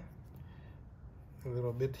can, a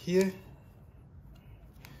little bit here.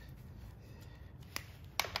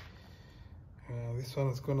 This one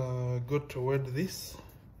is gonna go toward this.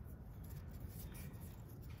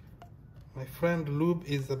 My friend, lube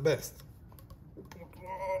is the best.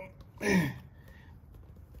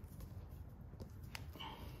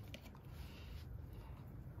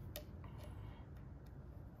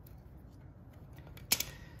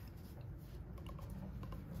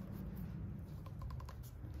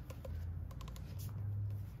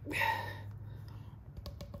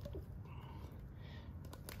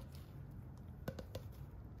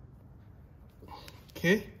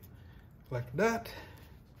 Okay, like that.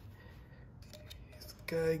 This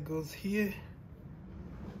guy goes here.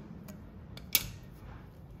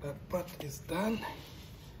 That part is done.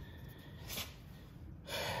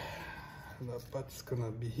 That part is gonna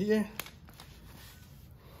be here.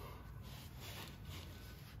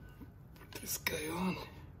 Put this guy on.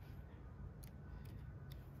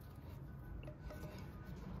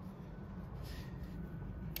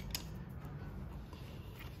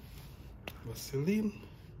 Vaseline.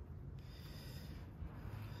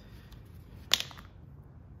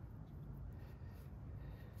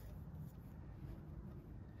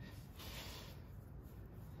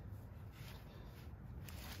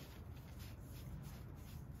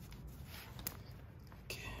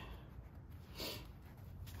 Okay.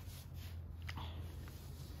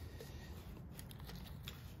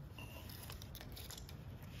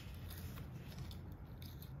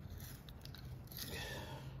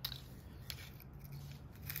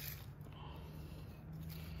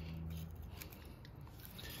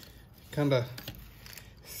 Kinda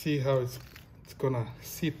see how it's gonna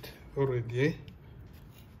sit already, eh?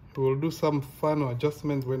 We'll do some final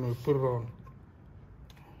adjustments when we put it on.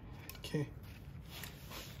 Okay,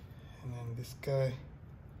 and then this guy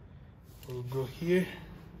will go here.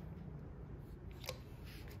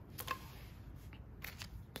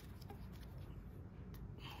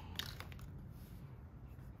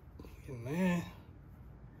 In there.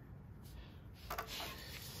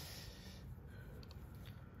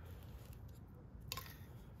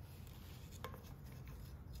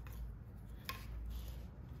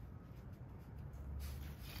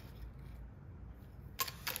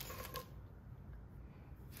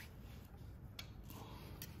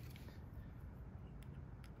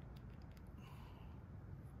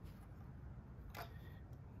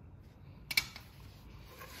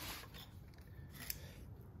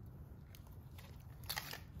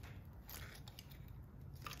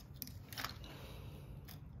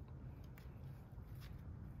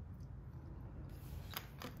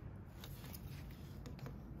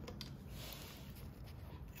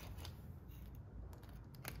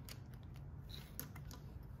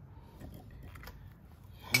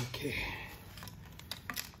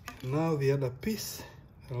 Now the other piece,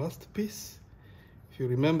 the last piece. If you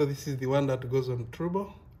remember, this is the one that goes on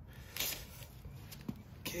turbo.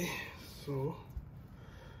 Okay, so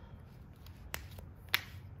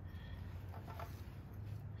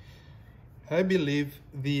I believe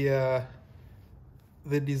the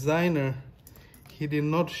designer, he did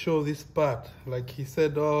not show this part. Like he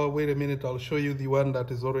said, oh, wait a minute, I'll show you the one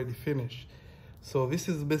that is already finished. So this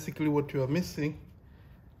is basically what you are missing.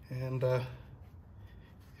 And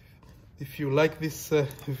if you like this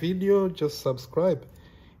video, just subscribe.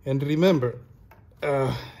 And remember,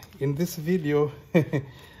 in this video,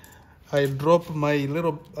 I drop my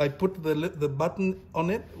little, I put the button on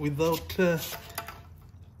it without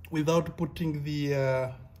putting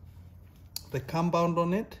the compound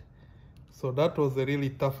on it. So that was a really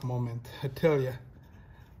tough moment, I tell you.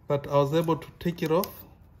 But I was able to take it off.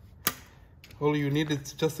 All you need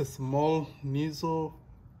is just a small nozzle,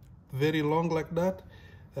 very long like that.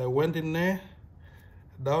 I went in there,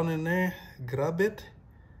 down in there, grab it,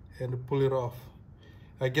 and pull it off.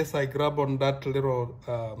 I guess I grab on that little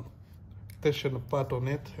tension part on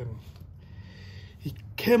it, and it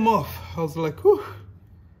came off. I was like, whew.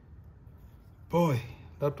 Boy,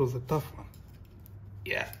 that was a tough one.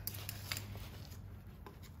 Yeah.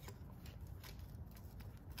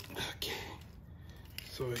 Okay.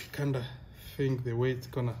 So I kind of think the way it's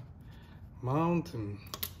gonna mount, and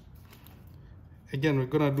again, we're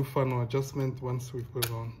gonna do final adjustment once we put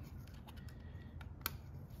it on.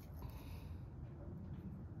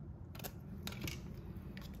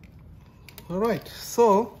 All right,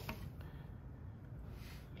 so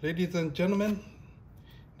ladies and gentlemen,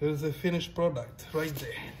 there's a finished product right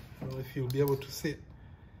there. I don't know if you'll be able to see it.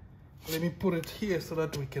 Let me put it here so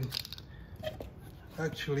that we can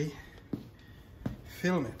actually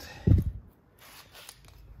film it.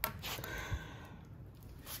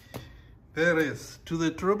 There it is, to the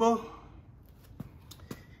turbo,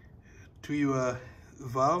 to your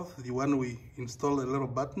valve, the one we installed a little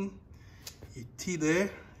button, you T there,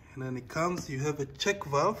 and then it comes, you have a check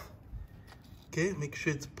valve. Okay, make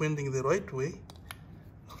sure it's pointing the right way.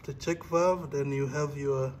 After check valve, then you have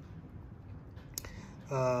your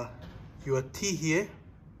T here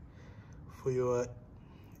for your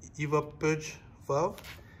evap purge valve,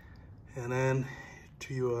 and then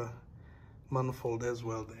to your manifold as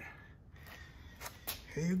well there.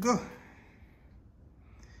 Here you go.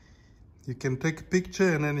 You can take a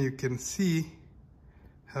picture and then you can see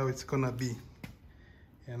how it's gonna be.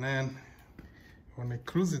 And then when the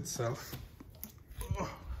Cruze itself,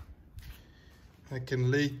 I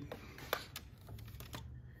can lay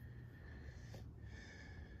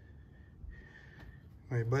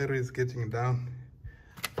my battery is getting down.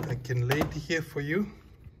 I can lay it here for you.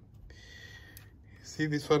 See,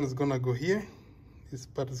 this one is gonna go here. This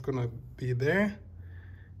part is gonna be there.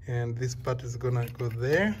 And this part is gonna go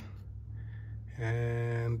there,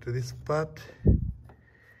 and this part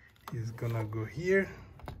is gonna go here,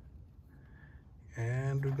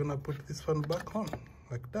 and we're gonna put this one back on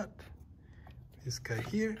like that. This guy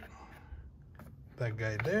here, that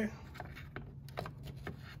guy there,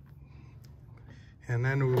 and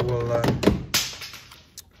then we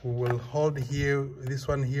will hold here this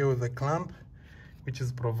one here with a clamp, which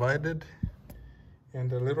is provided,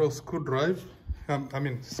 and a little screwdriver.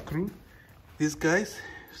 Screw these guys,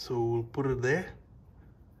 so we'll put it there,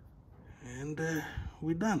 and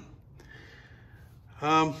we're done.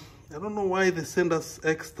 I don't know why they send us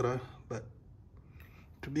extra, but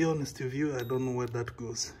to be honest with you, I don't know where that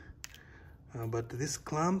goes. But this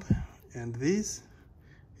clamp and this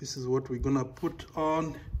is what we're gonna put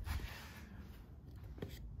on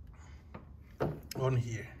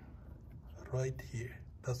here, right here.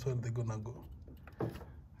 That's where they're gonna go.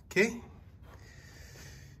 Okay.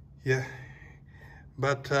 Yeah,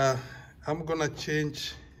 but I'm gonna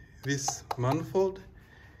change this manifold.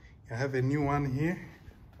 I have a new one here.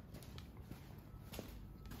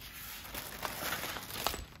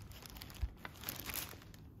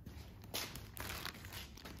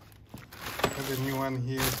 I have a new one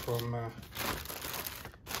here from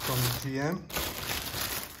GM.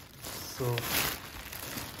 So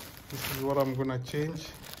this is what I'm gonna change,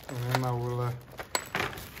 and then I will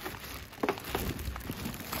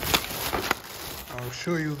I'll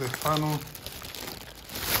show you the final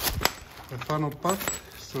part.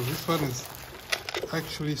 So this one is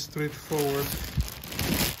actually straightforward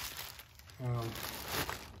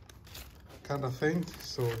kind of thing.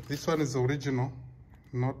 So this one is original,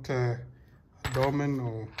 not a Dorman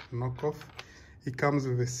or knockoff. It comes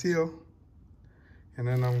with a seal, and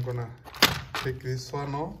then I'm gonna take this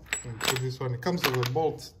one off and put this one. It comes with a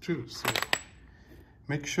bolt too, so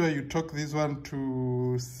make sure you torque this one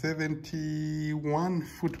to 71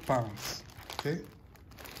 foot-pounds. Okay,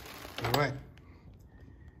 all right,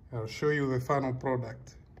 I'll show you the final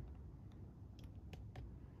product.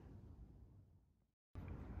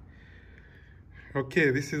 Okay,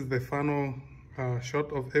 this is the final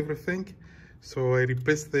shot of everything. So I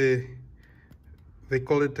replaced they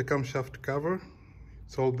call it the camshaft cover.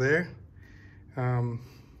 It's all there.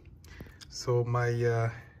 So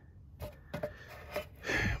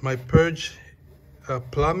my purge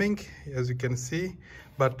plumbing, as you can see,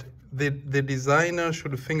 but the designer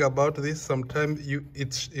should think about this. Sometimes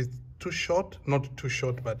it's too short, not too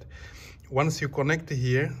short, but once you connect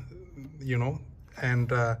here, you know,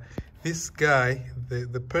 and this guy,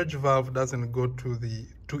 the purge valve doesn't go to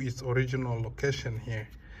its original location here.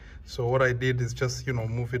 So what I did is just, you know,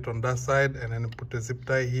 move it on that side and then put a zip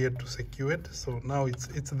tie here to secure it. So now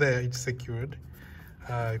it's there, it's secured.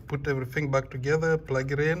 I put everything back together,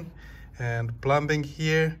 plug it in, and plumbing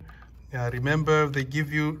here. Remember, they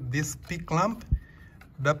give you this P clamp,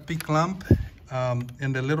 that P clamp,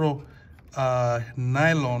 and a little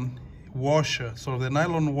nylon washer. So the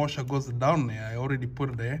nylon washer goes down there. I already put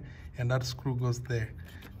it there, and that screw goes there.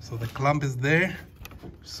 So the clamp is there.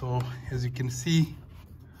 So as you can see,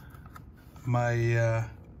 my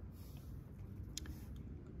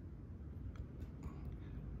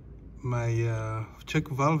check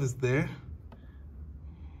valve is there.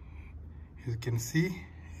 As you can see,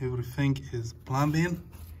 everything is plumbed in.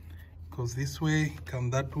 Goes this way, come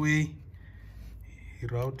that way,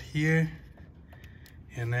 route here,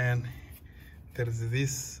 and then there's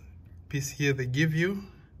this piece here they give you.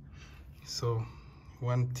 So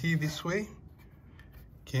 1T this way.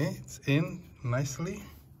 Okay, it's in nicely.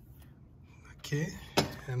 Okay,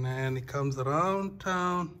 and then it comes around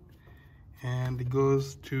town and it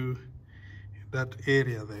goes to that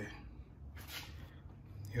area there.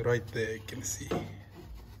 Right there, you can see.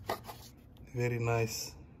 Very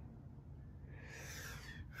nice.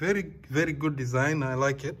 Very, very good design. I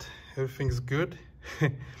like it. Everything's good.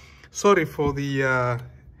 Sorry for the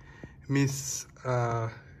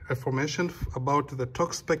misinformation about the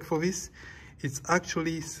torque spec for this. It's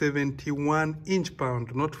actually 71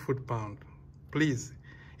 inch-pound, not foot-pound. Please,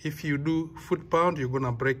 if you do foot-pound, you're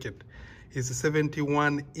gonna break it. It's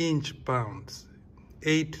 71 inch-pounds,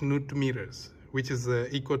 8 newton meters, which is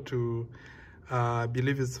equal to, I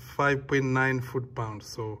believe it's 5.9 foot-pounds.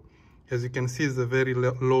 So as you can see, it's a very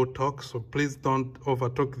low torque, so please don't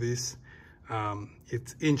over-torque this.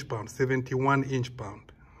 It's inch-pound, 71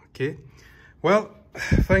 inch-pound, okay? Well,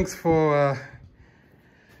 thanks for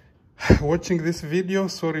watching this video.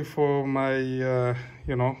 Sorry for my,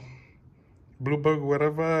 you know, bluebird,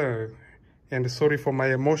 whatever, and sorry for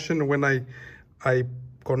my emotion when I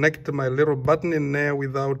connect my little button in there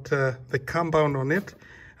without the compound on it.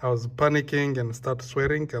 I was panicking and start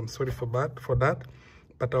swearing. I'm sorry for that,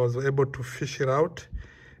 but I was able to fish it out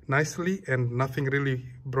nicely and nothing really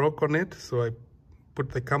broke on it. So I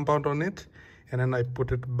put the compound on it and then I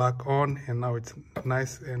put it back on, and now it's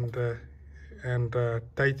nice and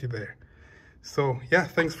tighty there. So yeah,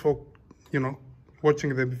 thanks for, you know,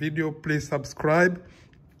 watching the video. Please subscribe.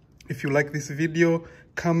 If you like this video,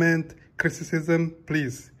 comment, criticism,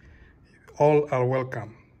 please, all are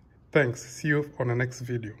welcome. Thanks. See you on the next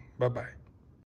video. Bye bye.